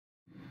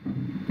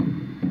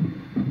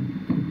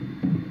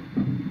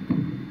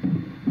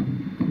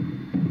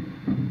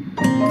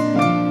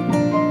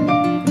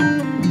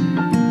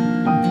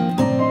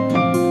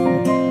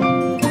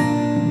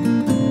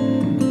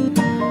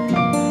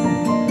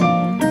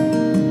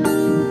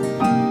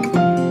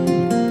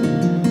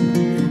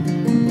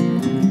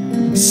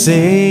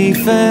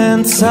safe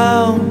and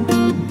sound.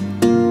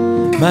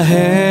 My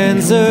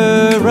hands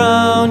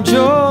around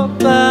your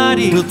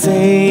body, we'll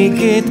take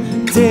it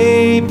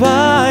day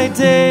by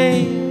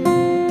day.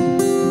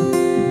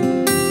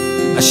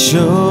 I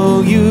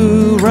show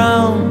you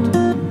round,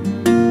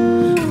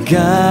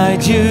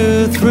 guide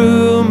you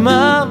through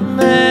my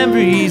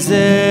memories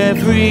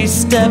every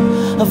step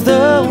of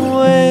the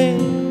way.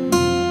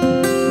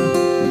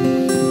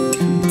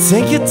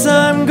 Take your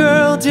time,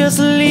 girl, just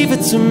leave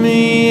it to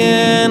me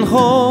and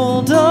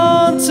hold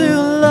on to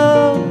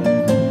love.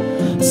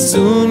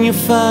 Soon you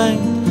find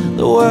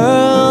the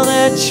world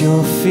at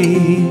your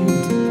feet.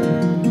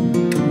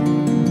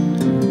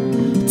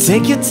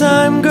 Take your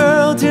time,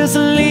 girl, just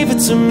leave it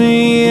to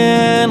me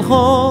and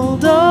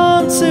hold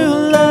on to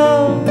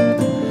love.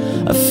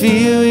 I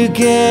feel you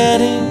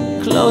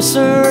getting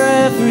closer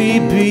every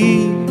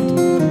beat.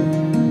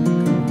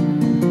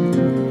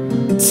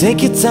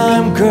 Take your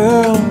time,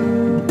 girl.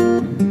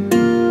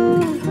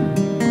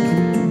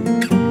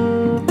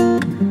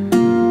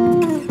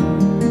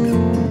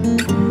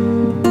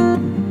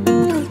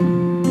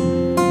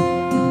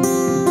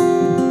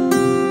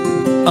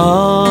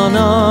 On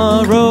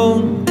our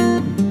own,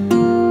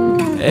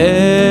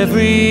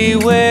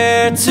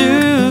 everywhere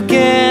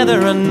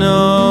together, I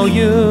know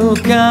you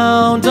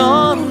count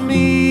on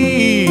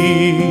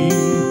me.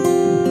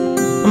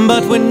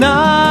 But we're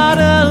not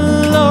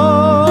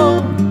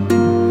alone.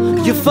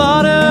 Your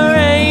father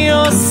and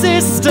your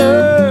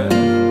sister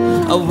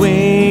are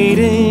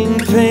waiting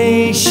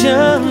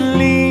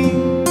patiently.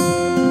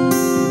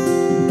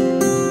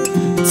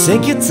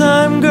 Take your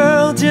time,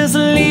 girl, just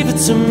leave it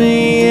to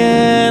me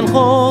and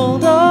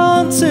hold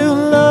on to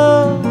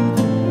love.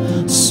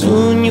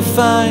 Soon you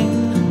find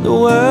the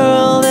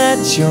world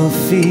at your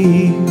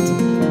feet.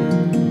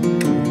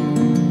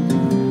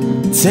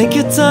 Take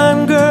your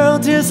time, girl,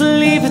 just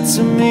leave it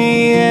to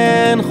me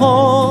and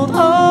hold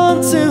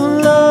on to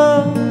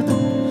love.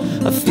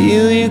 I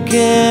feel you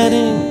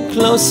getting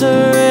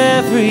closer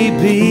every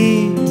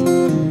beat.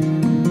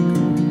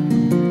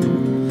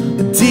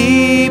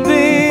 Deep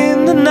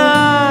in the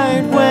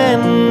night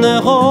when the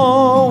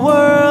whole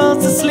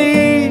world's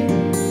asleep,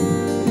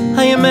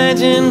 I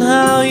imagine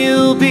how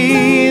you'll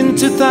be in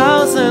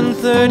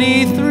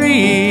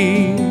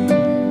 2033.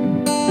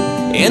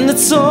 And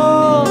it's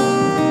all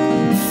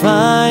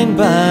fine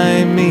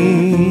by me.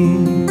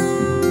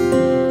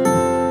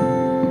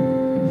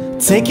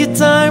 Take your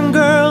time,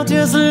 girl,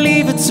 just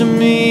leave it to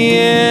me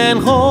and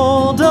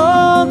hold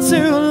on to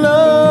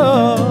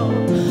love.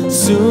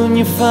 Soon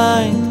you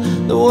find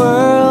the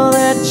world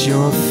at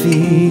your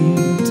feet.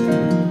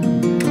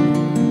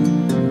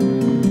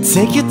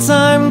 Take your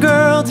time,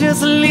 girl,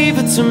 just leave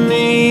it to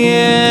me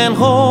and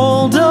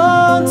hold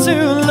on to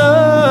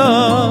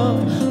love.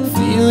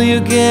 Feel you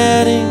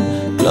getting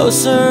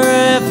closer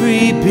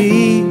every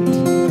beat.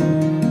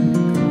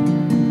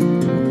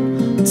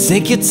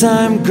 Take your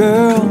time,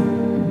 girl.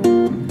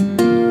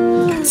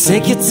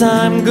 Take your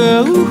time,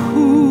 girl.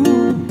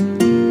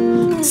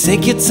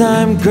 Take your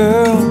time,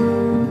 girl.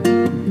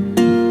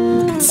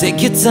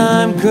 Take your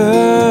time,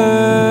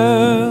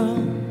 girl.